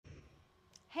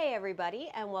Hey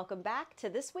everybody, and welcome back to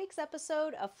this week's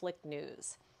episode of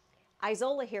FlickNews.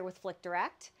 Izola here with Flick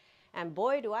Direct, and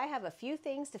boy do I have a few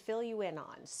things to fill you in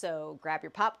on. So grab your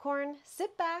popcorn,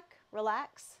 sit back,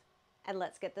 relax, and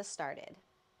let's get this started.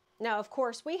 Now, of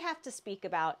course, we have to speak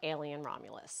about Alien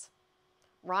Romulus.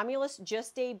 Romulus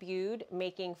just debuted,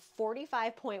 making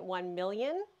 $45.1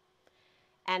 million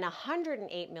and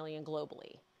 $108 million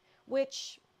globally,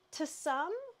 which to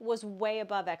some was way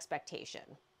above expectation.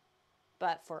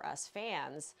 But for us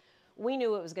fans, we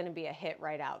knew it was going to be a hit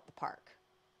right out the park.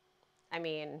 I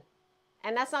mean,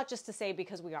 and that's not just to say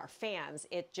because we are fans.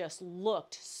 It just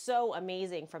looked so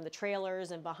amazing from the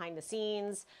trailers and behind the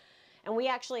scenes. And we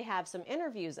actually have some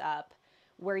interviews up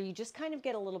where you just kind of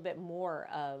get a little bit more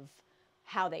of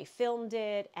how they filmed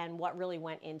it and what really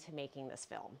went into making this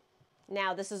film.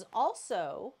 Now, this is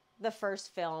also the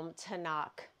first film to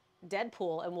knock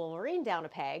Deadpool and Wolverine down a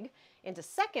peg into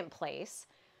second place,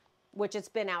 which it's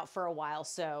been out for a while,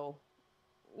 so,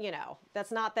 you know, that's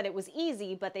not that it was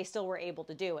easy, but they still were able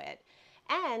to do it.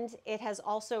 And it has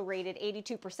also rated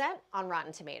 82% on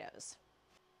Rotten Tomatoes.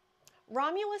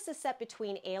 Romulus is set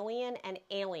between Alien and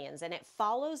Aliens, and it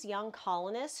follows young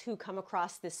colonists who come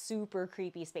across this super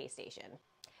creepy space station.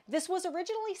 This was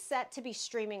originally set to be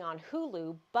streaming on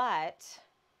Hulu, but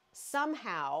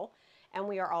somehow, and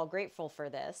we are all grateful for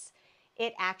this,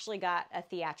 it actually got a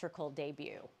theatrical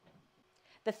debut.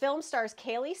 The film stars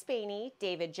Kaylee Spaney,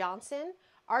 David Johnson,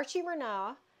 Archie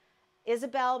Renaux,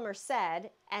 Isabel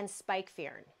Merced, and Spike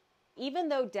Fearn. Even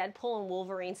though Deadpool and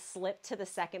Wolverine slipped to the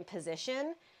second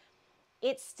position,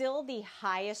 it's still the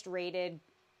highest rated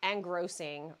and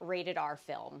grossing rated R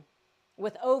film,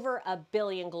 with over $1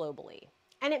 billion globally.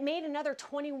 And it made another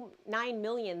 $29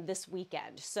 million this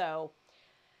weekend, so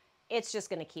it's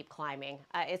just going to keep climbing.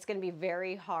 It's going to be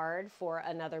very hard for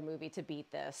another movie to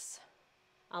beat this.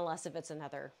 Unless if it's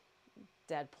another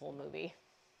Deadpool movie,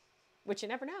 which you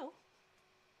never know.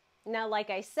 Now, like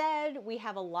I said, we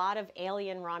have a lot of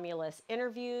Alien Romulus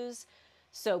interviews,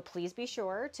 so please be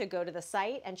sure to go to the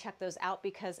site and check those out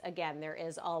because, again, there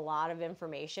is a lot of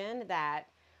information that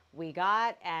we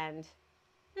got, and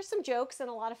there's some jokes and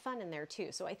a lot of fun in there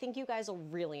too, so I think you guys will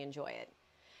really enjoy it.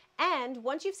 And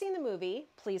once you've seen the movie,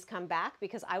 please come back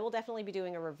because I will definitely be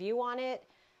doing a review on it.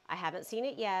 I haven't seen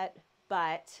it yet,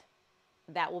 but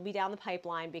that will be down the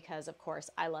pipeline because, of course,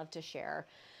 I love to share,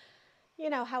 you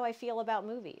know, how I feel about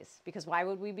movies. Because why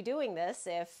would we be doing this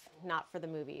if not for the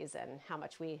movies and how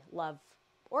much we love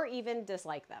or even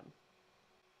dislike them?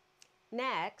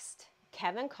 Next,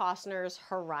 Kevin Costner's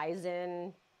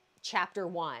Horizon Chapter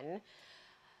 1.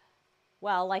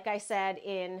 Well, like I said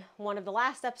in one of the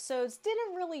last episodes,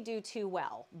 didn't really do too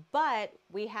well. But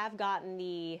we have gotten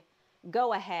the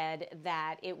go-ahead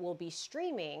that it will be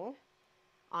streaming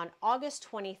on August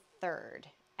 23rd,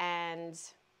 and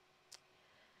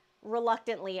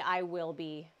reluctantly I will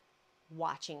be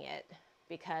watching it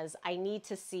because I need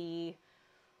to see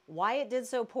why it did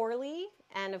so poorly,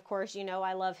 and of course, you know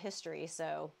I love history,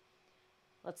 so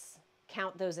let's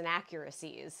count those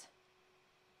inaccuracies.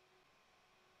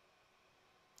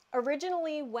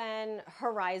 Originally, when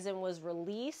Horizon was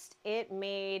released, it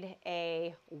made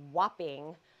a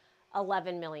whopping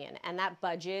 $11 million, and that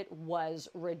budget was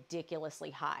ridiculously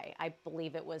high. I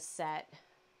believe it was set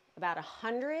about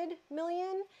 $100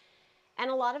 million,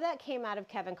 and a lot of that came out of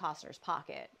Kevin Costner's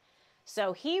pocket.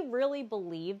 So he really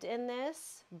believed in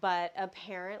this, but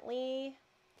apparently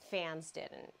fans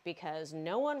didn't because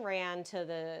no one ran to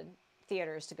the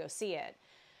theaters to go see it.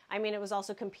 I mean, it was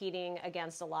also competing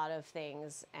against a lot of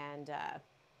things, and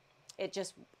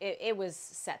it was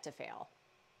set to fail.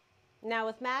 Now,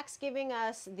 with Max giving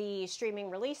us the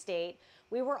streaming release date,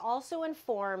 we were also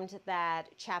informed that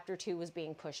Chapter 2 was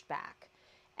being pushed back.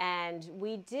 And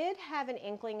we did have an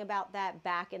inkling about that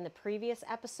back in the previous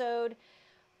episode,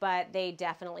 but they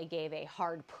definitely gave a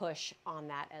hard push on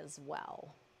that as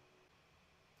well.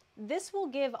 This will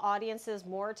give audiences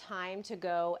more time to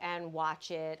go and watch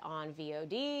it on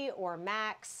VOD or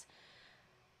Max.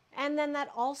 And then that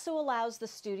also allows the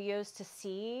studios to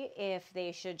see if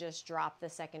they should just drop the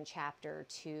second chapter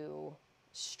to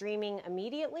streaming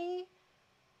immediately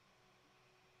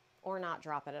or not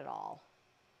drop it at all.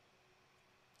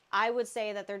 I would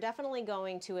say that they're definitely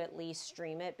going to at least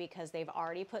stream it because they've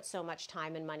already put so much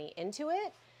time and money into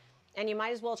it, and you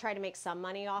might as well try to make some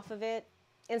money off of it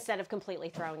instead of completely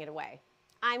throwing it away.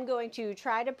 I'm going to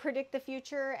try to predict the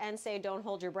future and say don't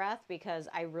hold your breath because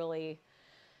I really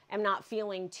am not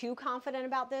feeling too confident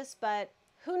about this, but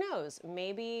who knows?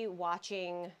 Maybe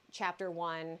watching Chapter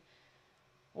 1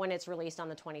 when it's released on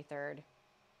the 23rd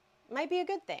might be a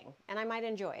good thing, and I might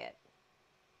enjoy it.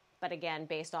 But again,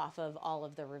 based off of all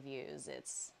of the reviews,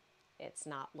 it's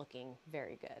not looking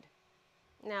very good.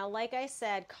 Now, like I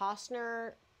said,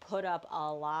 Costner put up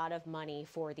a lot of money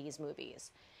for these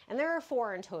movies. And there are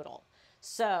 4 in total.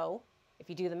 So, if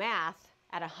you do the math,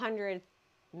 at $100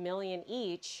 million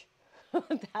each,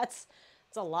 that's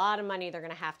a lot of money they're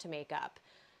going to have to make up.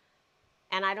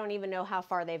 And I don't even know how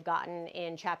far they've gotten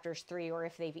in chapters 3 or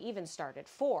if they've even started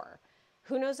 4.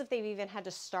 Who knows if they've even had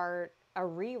to start a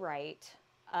rewrite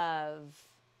of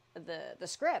the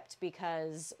script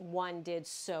because 1 did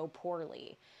so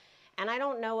poorly. And I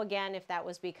don't know, again, if that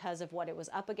was because of what it was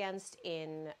up against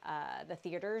in the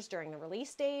theaters during the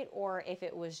release date, or if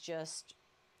it was just,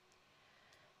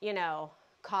 you know,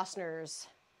 Costner's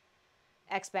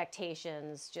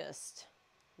expectations just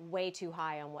way too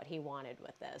high on what he wanted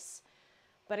with this.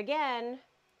 But again,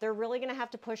 they're really going to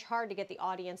have to push hard to get the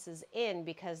audiences in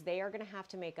because they are going to have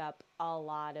to make up a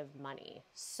lot of money.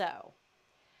 So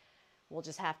we'll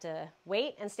just have to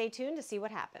wait and stay tuned to see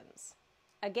what happens.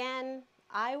 Again,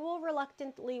 I will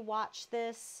reluctantly watch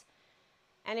this,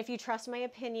 and if you trust my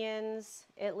opinions,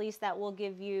 at least that will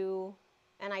give you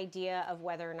an idea of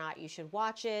whether or not you should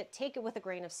watch it. Take it with a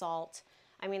grain of salt.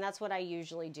 I mean, that's what I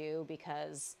usually do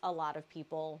because a lot of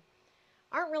people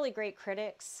aren't really great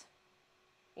critics.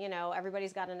 You know,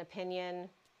 everybody's got an opinion.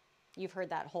 You've heard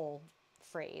that whole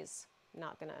phrase. I'm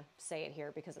not going to say it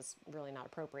here because it's really not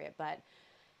appropriate, but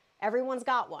everyone's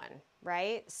got one,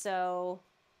 right? So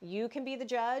you can be the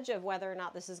judge of whether or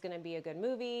not this is going to be a good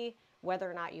movie, whether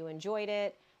or not you enjoyed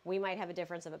it. We might have a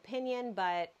difference of opinion,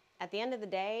 but at the end of the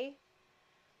day,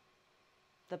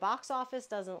 the box office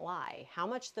doesn't lie. How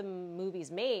much the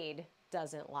movie's made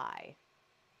doesn't lie.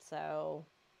 So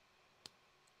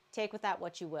take with that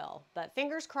what you will. But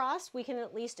fingers crossed, we can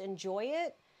at least enjoy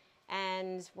it,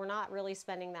 and we're not really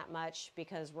spending that much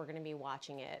because we're going to be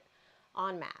watching it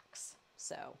on Max.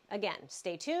 So again,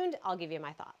 stay tuned. I'll give you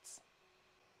my thoughts.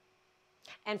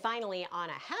 And finally, on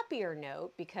a happier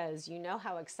note, because you know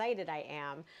how excited I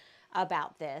am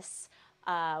about this,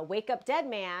 Wake Up Dead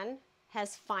Man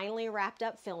has finally wrapped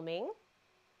up filming.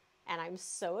 And I'm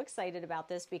so excited about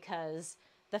this because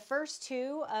the first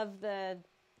 2 of the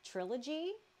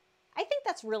trilogy, I think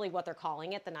that's really what they're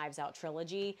calling it, the Knives Out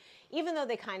trilogy, even though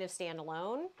they kind of stand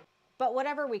alone. But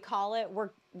whatever we call it,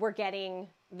 we're getting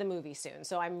the movie soon.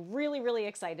 So I'm really, really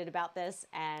excited about this,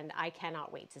 and I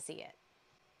cannot wait to see it.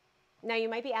 Now, you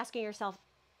might be asking yourself,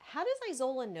 how does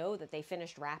Izola know that they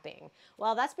finished wrapping?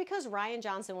 Well, that's because Rian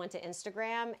Johnson went to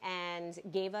Instagram and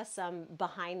gave us some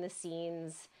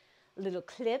behind-the-scenes little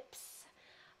clips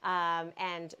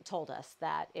and told us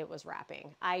that it was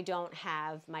wrapping. I don't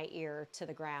have my ear to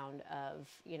the ground of,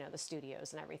 you know, the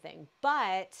studios and everything,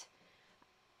 but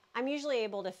I'm usually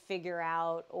able to figure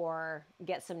out or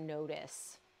get some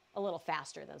notice a little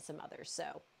faster than some others.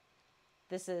 So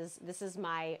this is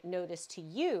my notice to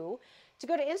you to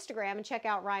go to Instagram and check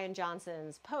out Rian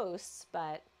Johnson's posts,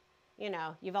 but you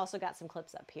know, you've also got some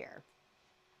clips up here.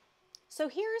 So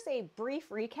here's a brief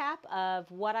recap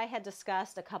of what I had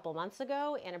discussed a couple months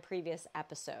ago in a previous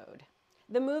episode.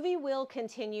 The movie will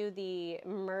continue the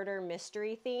murder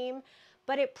mystery theme,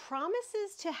 but it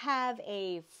promises to have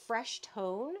a fresh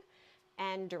tone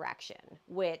and direction,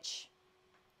 which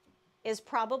is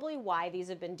probably why these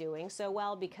have been doing so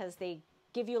well, because they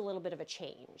give you a little bit of a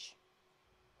change.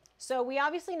 So we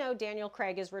obviously know Daniel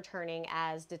Craig is returning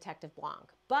as Detective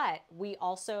Blanc, but we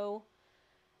also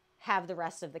have the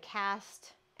rest of the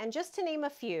cast. And just to name a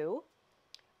few,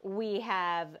 we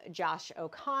have Josh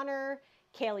O'Connor,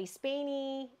 Kaylee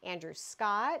Spaney, Andrew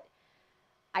Scott.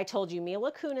 I told you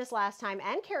Mila Kunis last time,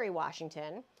 and Kerry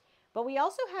Washington. But we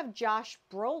also have Josh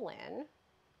Brolin,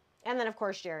 and then of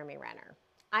course Jeremy Renner.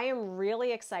 I am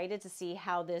really excited to see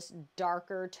how this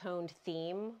darker toned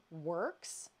theme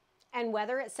works and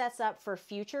whether it sets up for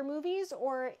future movies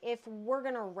or if we're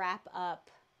going to wrap up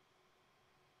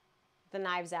the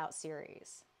Knives Out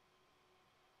series.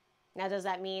 Now, does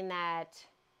that mean that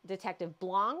Detective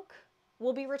Blanc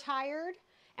will be retired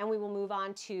and we will move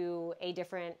on to a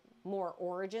different, more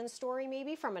origin story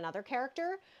maybe from another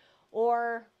character?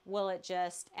 Or will it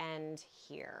just end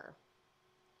here?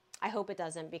 I hope it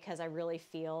doesn't, because I really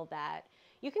feel that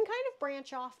you can kind of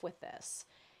branch off with this.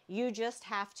 You just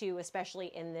have to, especially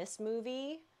in this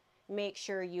movie, make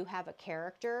sure you have a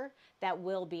character that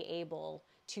will be able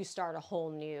to start a whole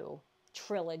new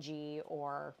trilogy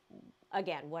or,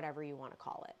 again, whatever you want to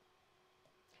call it.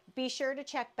 Be sure to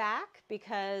check back,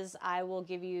 because I will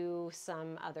give you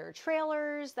some other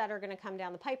trailers that are going to come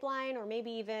down the pipeline, or maybe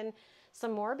even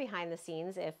some more behind the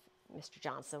scenes if Mr.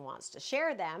 Johnson wants to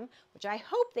share them, which I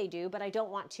hope they do, but I don't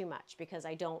want too much because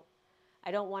I don't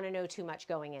want to know too much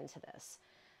going into this.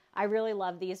 I really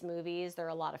love these movies. They're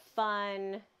a lot of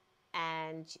fun.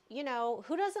 And, you know,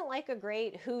 who doesn't like a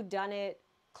great whodunit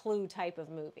Clue type of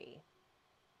movie?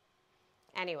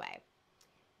 Anyway,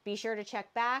 be sure to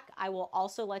check back. I will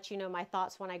also let you know my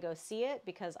thoughts when I go see it,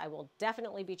 because I will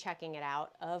definitely be checking it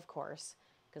out, of course,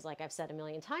 because like I've said a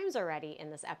million times already in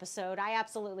this episode, I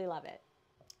absolutely love it.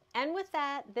 And with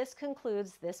that, this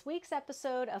concludes this week's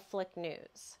episode of Flick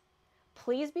News.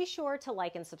 Please be sure to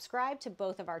like and subscribe to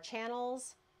both of our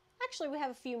channels. Actually, we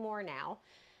have a few more now.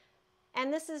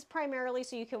 And this is primarily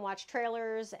so you can watch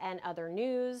trailers and other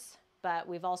news, but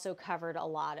we've also covered a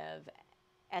lot of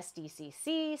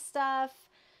SDCC stuff.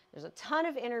 There's a ton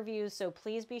of interviews, so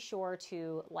please be sure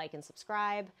to like and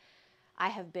subscribe. I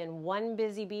have been one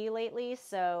busy bee lately,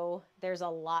 so there's a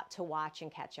lot to watch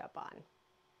and catch up on.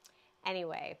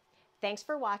 Anyway, thanks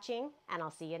for watching, and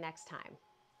I'll see you next time.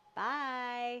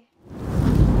 Bye!